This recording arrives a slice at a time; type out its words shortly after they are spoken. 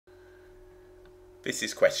This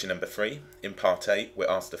is question number 3. In part A, we're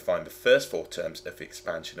asked to find the first 4 terms of the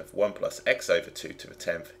expansion of 1 plus x over 2 to the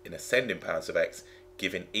 10th in ascending powers of x,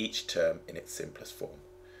 given each term in its simplest form.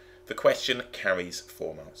 The question carries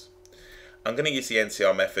 4 marks. I'm going to use the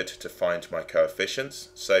NCR method to find my coefficients.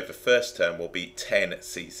 So the first term will be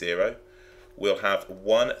 10c0. We'll have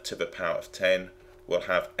 1 to the power of 10. We'll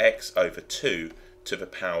have x over 2 to the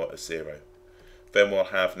power of 0. Then we'll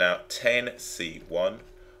have now 10c1.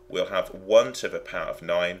 We'll have 1 to the power of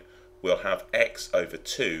 9. We'll have x over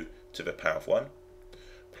 2 to the power of 1.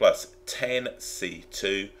 Plus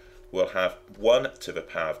 10c2. We'll have 1 to the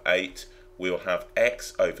power of 8. We'll have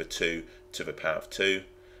x over 2 to the power of 2.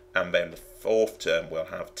 And then the fourth term we'll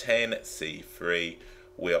have 10c3.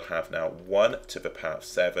 We'll have now 1 to the power of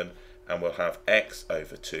 7. And we'll have x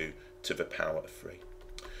over 2 to the power of 3.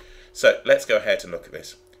 So let's go ahead and look at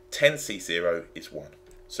this. 10c0 is 1.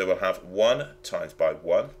 So we'll have 1 times by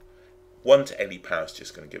 1. 1 to any power is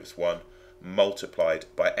just going to give us 1, multiplied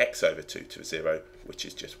by x over 2 to 0, which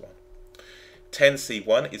is just 1.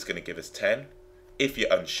 10c1 is going to give us 10. If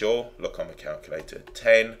you're unsure, look on the calculator.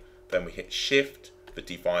 10, then we hit shift, the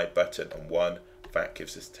divide button, and 1. That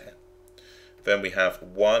gives us 10. Then we have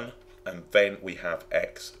 1, and then we have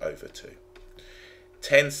x over 2.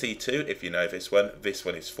 10c2, if you know this one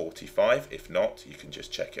is 45. If not, you can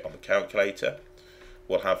just check it on the calculator.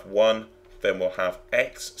 We'll have 1, then we'll have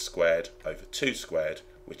x squared over 2 squared,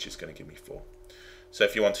 which is going to give me 4. So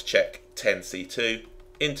if you want to check 10c2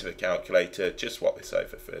 into the calculator, just swap this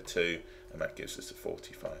over for a 2, and that gives us a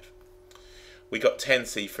 45. We got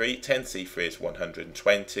 10c3. 10c3 is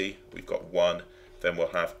 120. We've got 1, then we'll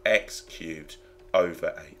have x cubed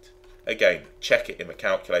over 8. Again, check it in the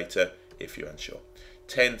calculator if you're unsure.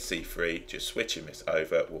 10c3, just switching this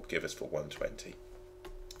over, will give us for 120.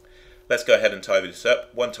 Let's go ahead and tidy this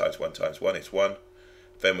up. 1 times 1 times 1 is 1.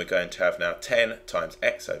 Then we're going to have now 10 times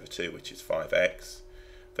x over 2, which is 5x.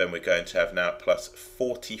 Then we're going to have now plus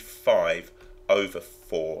 45 over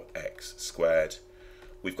 4x squared.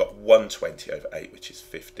 We've got 120 over 8, which is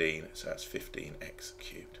 15, so that's 15x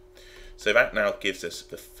cubed. So that now gives us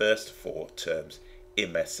the first 4 terms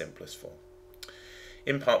in their simplest form.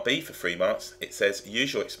 In part B, for 3 marks, it says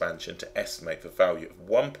use your expansion to estimate the value of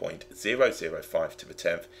 1.005 to the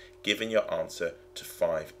 10th, given your answer to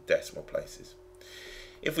 5 decimal places.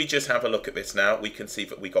 If we just have a look at this now, we can see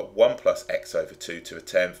that we got 1 plus x over 2 to the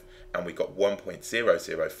 10th, and we got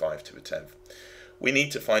 1.005 to the 10th. We need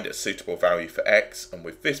to find a suitable value for x, and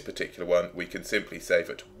with this particular one, we can simply say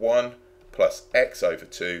that 1 plus x over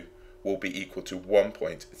 2 will be equal to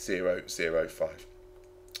 1.005.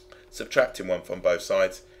 Subtracting 1 from both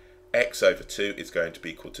sides, x over 2 is going to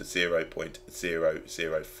be equal to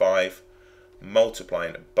 0.005.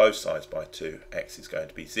 Multiplying both sides by 2, x is going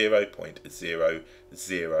to be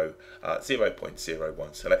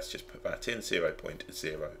 0.01. So let's just put that in,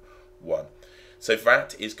 0.01. So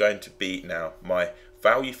that is going to be now my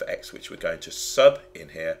value for x, which we're going to sub in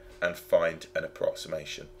here and find an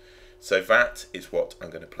approximation. So that is what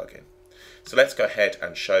I'm going to plug in. So let's go ahead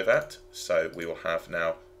and show that. So we will have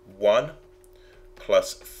now 1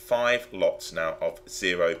 plus 5 lots now of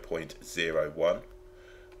 0.01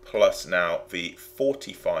 plus now the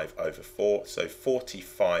 45 over 4, so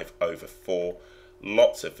 45 over 4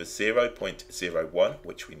 lots of the 0.01,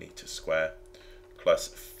 which we need to square, plus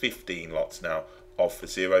 15 lots now of the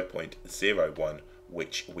 0.01,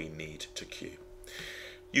 which we need to cube.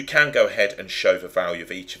 You can go ahead and show the value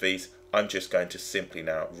of each of these. I'm just going to simply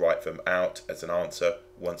now write them out as an answer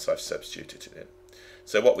once I've substituted it in.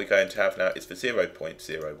 So what we're going to have now is for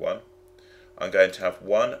 0.01, I'm going to have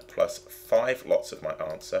 1 plus 5 lots of my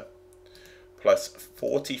answer, plus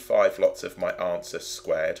 45 lots of my answer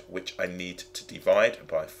squared, which I need to divide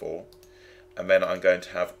by 4, and then I'm going to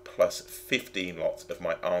have plus 15 lots of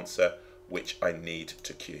my answer, which I need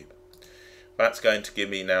to cube. That's going to give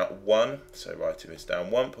me now 1, so writing this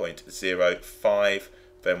down, 1.05,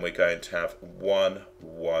 then we're going to have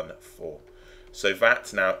 114. So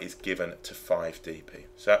that now is given to 5 dp.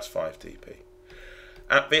 So that's 5 dp.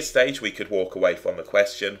 At this stage, we could walk away from the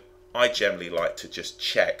question. I generally like to just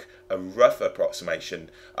check a rough approximation,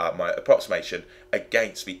 my approximation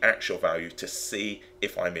against the actual value to see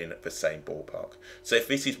if I'm in the same ballpark. So if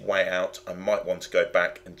this is way out, I might want to go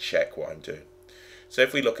back and check what I'm doing. So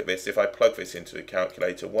if we look at this, if I plug this into the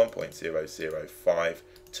calculator, 1.005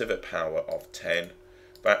 to the power of 10,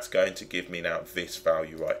 that's going to give me now this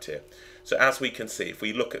value right here. So as we can see, if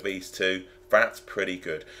we look at these two, that's pretty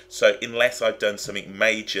good. So unless I've done something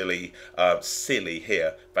majorly silly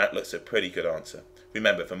here, that looks a pretty good answer.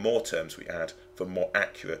 Remember, the more terms we add, the more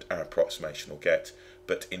accurate our approximation will get.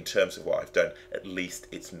 But in terms of what I've done, at least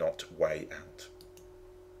it's not way out.